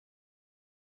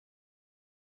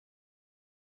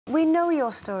we know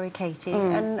your story, Katie,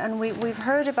 and we've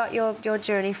heard about your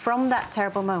journey from that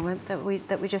terrible moment that we've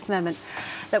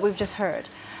just heard,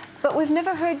 but we've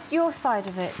never heard your side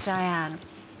of it, Dianne.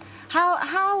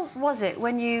 How was it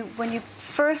when you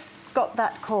first got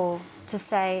that call to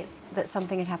say that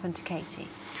something had happened to Katie?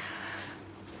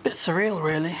 Bit surreal,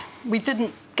 really. We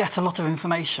didn't get a lot of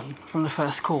information from the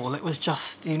first call. It was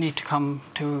just, you need to come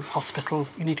to hospital,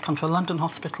 you need to come to a London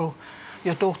hospital.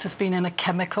 Your daughter's been in a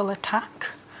chemical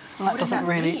attack. And that doesn't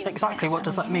really... mean? Exactly, what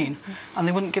does that mean? And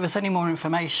they wouldn't give us any more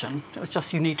information. It was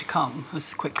just, you need to come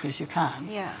as quickly as you can.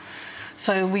 Yeah.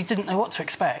 So we didn't know what to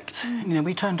expect. You know,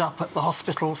 we turned up at the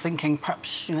hospital thinking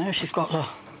perhaps, you know, she's got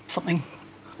something,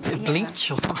 bleach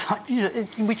or something. You know,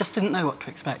 we just didn't know what to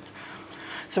expect.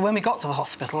 So when we got to the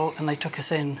hospital and they took us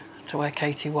in to where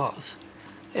Katie was,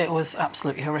 it was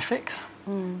absolutely horrific.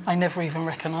 I never even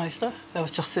recognised her. There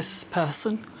was just this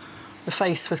person. The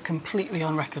face was completely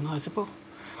unrecognisable.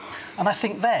 And I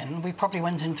think then we probably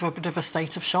went into a bit of a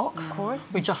state of shock. Of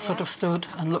course. We just sort of stood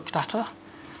and looked at her.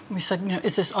 And we said, you know,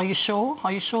 are you sure?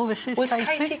 Are you sure this is Katie?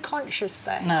 Was Katie conscious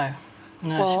then? No.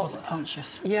 No, well, she wasn't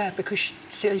conscious. Yeah, because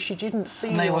she didn't see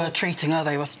and they were treating her,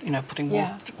 they were, you know,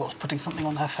 putting something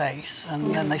on her face,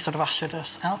 and then they sort of ushered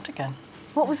us out again.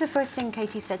 What was the first thing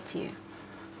Katie said to you?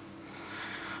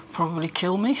 Probably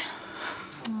kill me.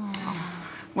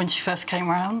 When she first came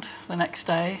round the next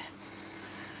day,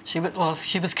 she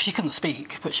couldn't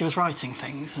speak, but she was writing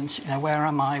things, and she, you know, where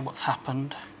am I? What's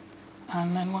happened?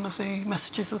 And then one of the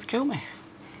messages was kill me.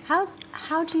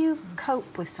 How do you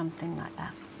cope with something like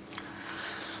that?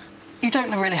 You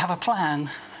don't really have a plan.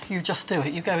 You just do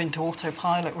it. You go into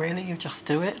autopilot, really. You just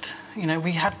do it. You know,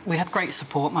 we had great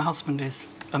support. My husband is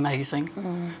amazing.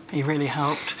 He really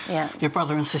helped. Yeah. Your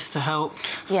brother and sister helped.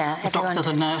 Yeah. The doctors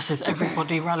and nurses,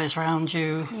 everybody rallies around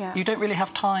you. Yeah. You don't really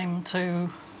have time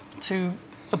to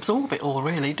absorb it all,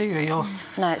 really, do you?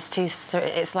 No, it's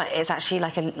actually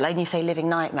like when you say living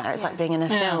nightmare, it's like being in a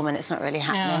film and it's not really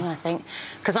happening, I think.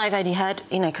 Because I've only heard,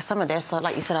 you know, because some of this,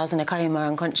 like you said, I was in a coma,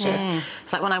 unconscious.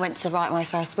 It's like when I went to write my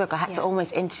first book, I had to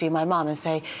almost interview my mum and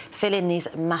say, fill in these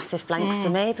massive blanks for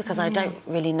me, because I don't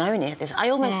really know any of this. I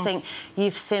almost think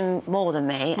you've sinned more than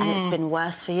me and it's been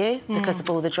worse for you because of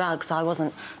all the drugs. I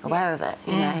wasn't aware of it,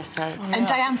 you know, so... And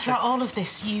Dianne, throughout all of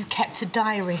this, you kept a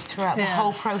diary throughout the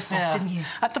whole process, didn't you?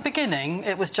 At the beginning,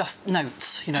 it was just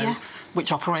notes, you know,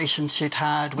 which operations she'd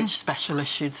had, which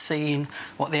specialist she'd seen,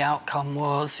 what the outcome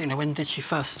was, you know, when did she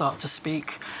first start to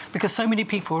speak. Because so many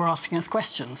people were asking us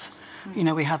questions. You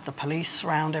know, we had the police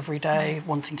around every day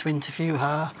wanting to interview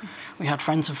her. We had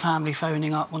friends and family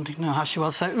phoning up wanting to know how she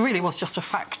was. So it really was just a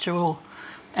factual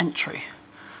entry.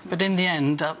 But in the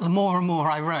end, the more and more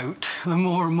I wrote, the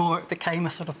more and more it became a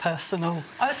sort of personal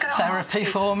therapy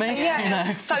for me. Yeah. You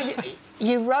know? So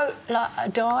you wrote like a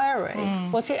diary.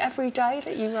 Was it every day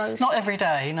that you wrote? Not every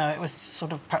day, no. It was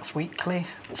sort of perhaps weekly.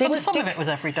 Some of it was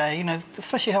every day, you know,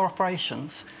 especially her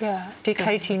operations. Yeah. Did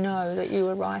Katie know that you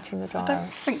were writing the diary? I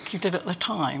don't think you did at the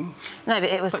time. No, but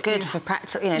it was good for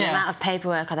practical, you know, the amount of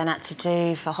paperwork I then had to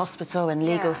do for hospital and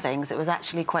legal things. It was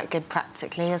actually quite good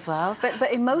practically as well.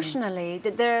 But emotionally,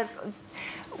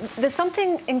 there's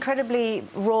something incredibly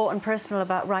raw and personal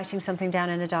about writing something down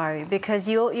in a diary, because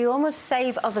you almost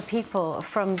save other people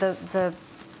from the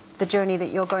journey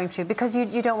that you're going through, because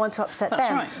you don't want to upset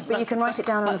them. Right. But you can write it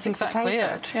down on a piece of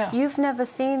paper. You've never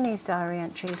seen these diary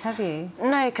entries, have you?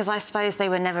 No, because I suppose they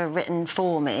were never written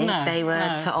for me. No, they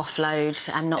were to offload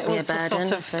and not be a burden. It was a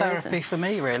sort of therapy for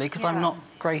me, really, because I'm not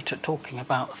great at talking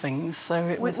about things,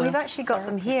 so we've actually got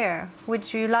them here.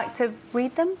 Would you like to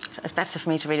read them? It's better for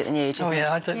me to read it than you, do you think?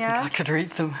 I don't think I could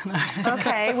read them.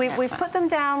 OK, we've put them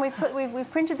down,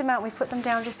 we've printed them out, we've put them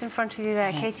down just in front of you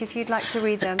there. Katie, if you'd like to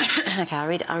read them. OK, I'll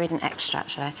read an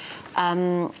extract, shall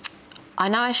I? I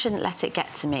know I shouldn't let it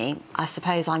get to me. I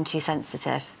suppose I'm too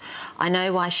sensitive. I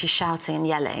know why she's shouting and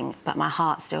yelling, but my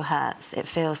heart still hurts. It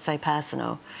feels so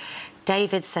personal.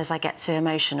 David says I get too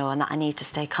emotional and that I need to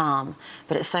stay calm,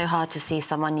 but it's so hard to see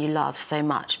someone you love so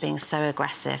much being so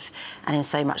aggressive and in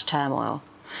so much turmoil.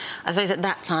 I suppose at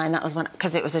that time, that was when,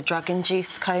 because it was a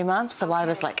drug-induced coma, so I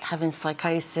was, like, having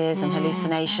psychosis and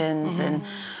hallucinations and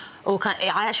all kind.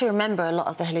 I actually remember a lot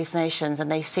of the hallucinations, and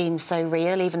they seem so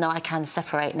real, even though I can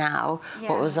separate now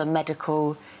what was a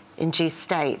medical induced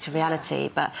state to reality,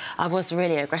 but I was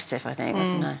really aggressive, I think,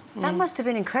 wasn't I? That must have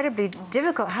been incredibly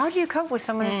difficult. How do you cope with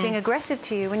someone who's being aggressive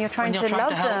to you when you're trying to love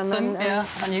them?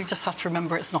 And you just have to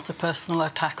remember it's not a personal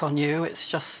attack on you, it's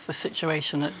just the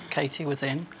situation that Katie was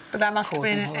in. But that must have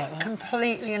causing been her like that.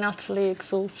 completely and utterly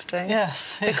exhausting.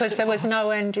 Yes. Because there was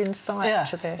no end in sight Yeah,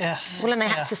 to this. yes. Well, and they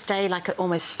had to stay like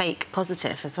almost fake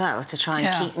positive as well to try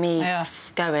and keep me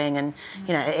going. And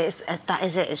you know, that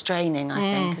is it. It's draining, I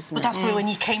think, isn't But it? that's probably when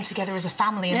you came together as a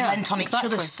family and lent on each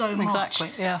other so much.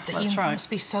 Exactly. Yeah, that that's you right. must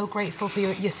be so grateful for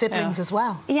your siblings as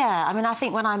well. Yeah, I mean, I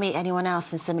think when I meet anyone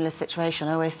else in a similar situation,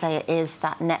 I always say it is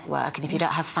that network, and if you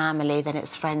don't have family, then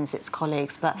it's friends, it's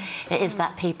colleagues, but it is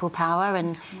that people power,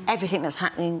 and everything that's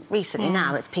happening recently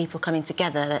now, it's people coming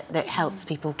together that helps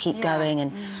people keep going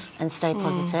and stay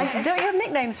positive. Don't you have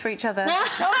nicknames for each other?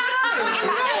 How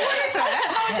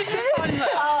did you find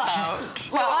that out?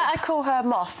 Well, I call her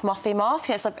Mothy Moth.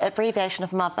 It's an abbreviation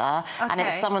of mother, and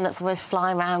it's someone that's always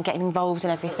flying around, getting involved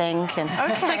in everything and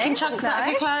taking chunks out of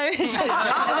your clothes.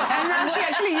 And then she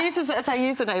actually uses it as her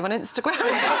username on Instagram.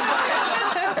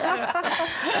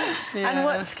 And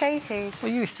what's Katie's?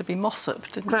 Well, you used to be Mossop,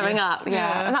 didn't you? Growing up,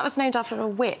 yeah. And that was named after a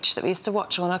witch that we used to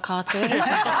watch on a cartoon. Maybe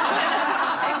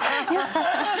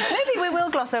we will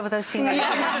gloss over those teenagers.